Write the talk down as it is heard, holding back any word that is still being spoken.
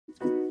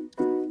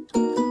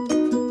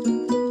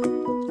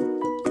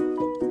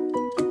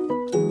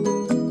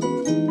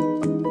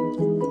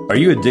Are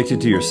you addicted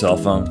to your cell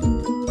phone?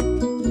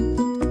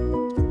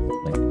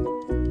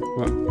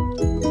 Well,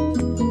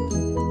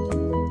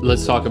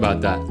 let's talk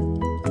about that.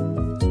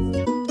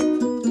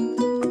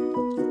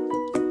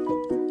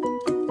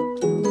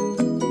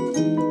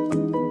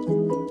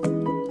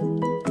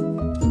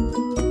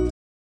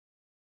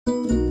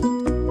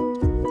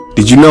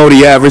 Did you know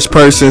the average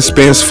person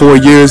spends 4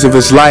 years of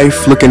his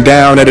life looking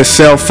down at his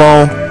cell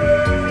phone?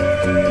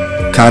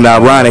 Kinda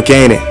ironic,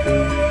 ain't it?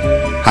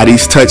 How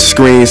these touch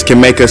screens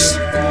can make us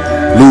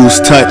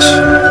lose touch.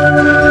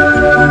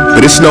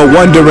 But it's no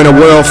wonder in a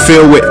world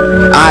filled with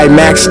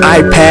iMacs,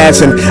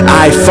 iPads, and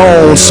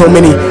iPhones, so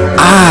many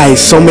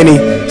eyes, so many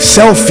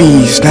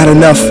selfies, not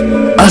enough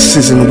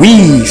us's and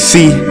we's.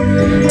 See,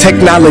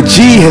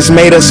 technology has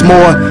made us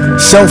more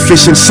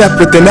selfish and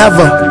separate than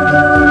ever.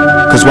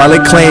 Cause while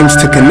it claims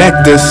to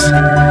connect us,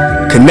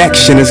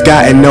 connection has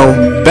gotten no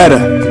better.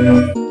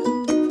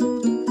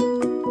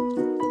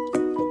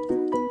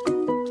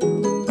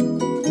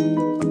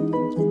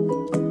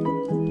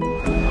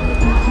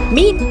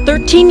 Meet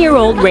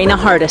 13-year-old Raina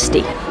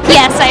Hardesty.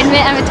 Yes, I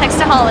admit I'm a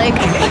textaholic.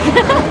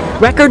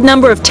 Record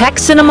number of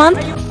texts in a month?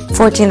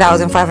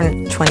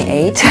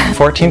 14,528.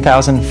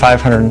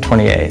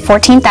 14,528.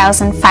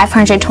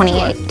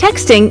 14,528.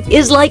 Texting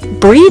is like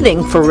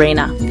breathing for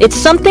Raina. It's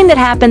something that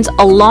happens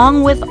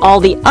along with all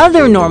the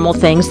other normal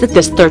things that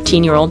this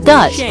 13-year-old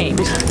does.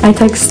 I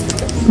text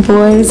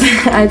boys,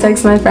 I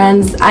text my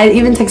friends, I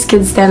even text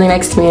kids standing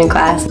next to me in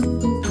class.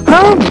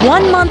 Her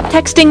 1-month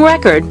texting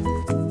record,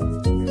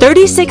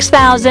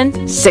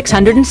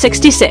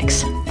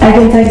 36,666. I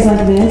can text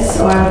like this,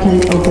 or I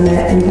can open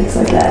it and text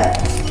like that.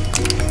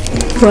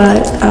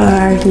 What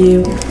are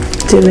you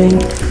doing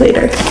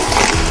later?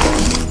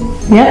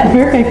 Yeah,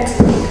 perfect.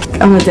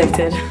 I'm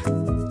addicted.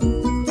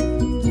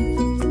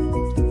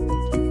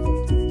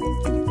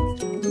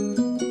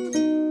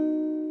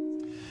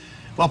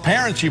 Well,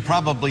 parents, you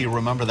probably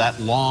remember that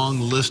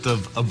long list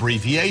of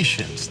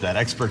abbreviations that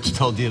experts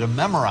told you to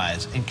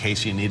memorize in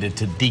case you needed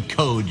to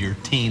decode your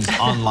teen's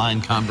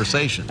online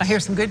conversations. Now,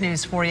 here's some good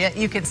news for you.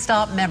 You can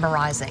stop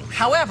memorizing.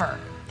 However,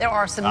 there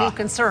are some new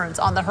concerns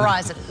on the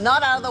horizon.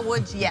 Not out of the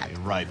woods yet.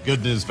 Right.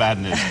 Good news, bad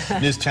news.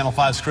 News Channel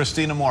 5's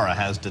Christina Mora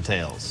has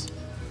details.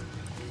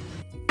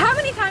 How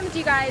many times do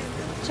you guys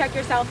check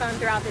your cell phone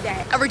throughout the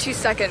day? Every 2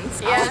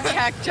 seconds. Yeah. I'll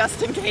check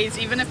just in case,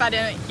 even if I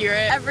didn't hear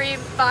it. Every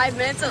 5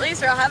 minutes at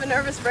least, or I'll have a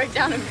nervous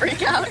breakdown and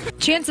freak out.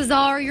 Chances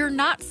are you're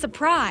not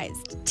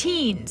surprised.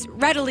 Teens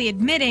readily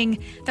admitting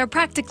they're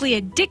practically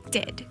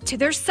addicted to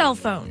their cell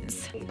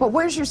phones. But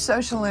where's your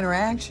social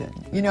interaction?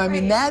 You know, I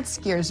mean, that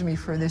scares me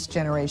for this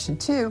generation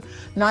too.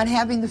 Not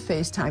having the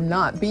FaceTime,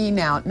 not being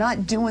out,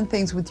 not doing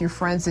things with your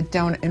friends that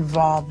don't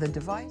involve the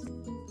device.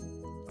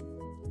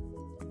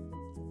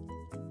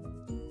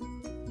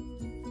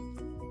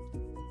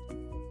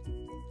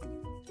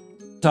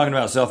 Talking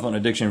about cell phone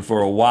addiction for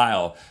a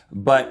while,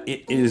 but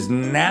it is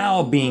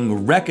now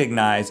being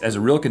recognized as a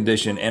real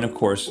condition, and of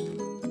course,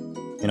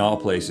 in all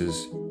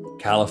places,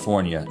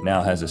 California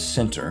now has a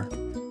center.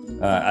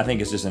 I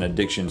think it's just an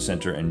addiction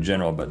center in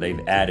general, but they've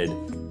added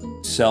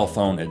cell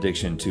phone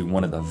addiction to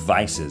one of the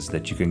vices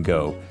that you can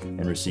go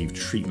and receive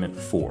treatment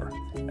for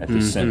at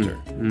the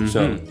center.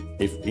 So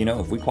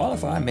if we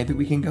qualify, maybe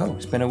we can go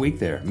spend a week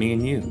there, me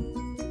and you.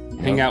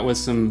 Hang out with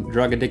some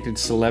drug-addicted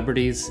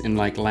celebrities in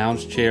like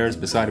lounge chairs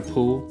beside a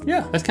pool.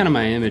 Yeah. That's kind of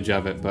my image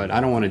of it, but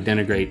I don't want to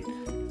denigrate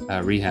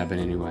rehab in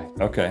any way.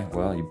 Okay,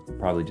 well, you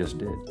probably just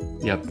did.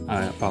 Yep,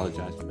 I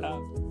apologize for that.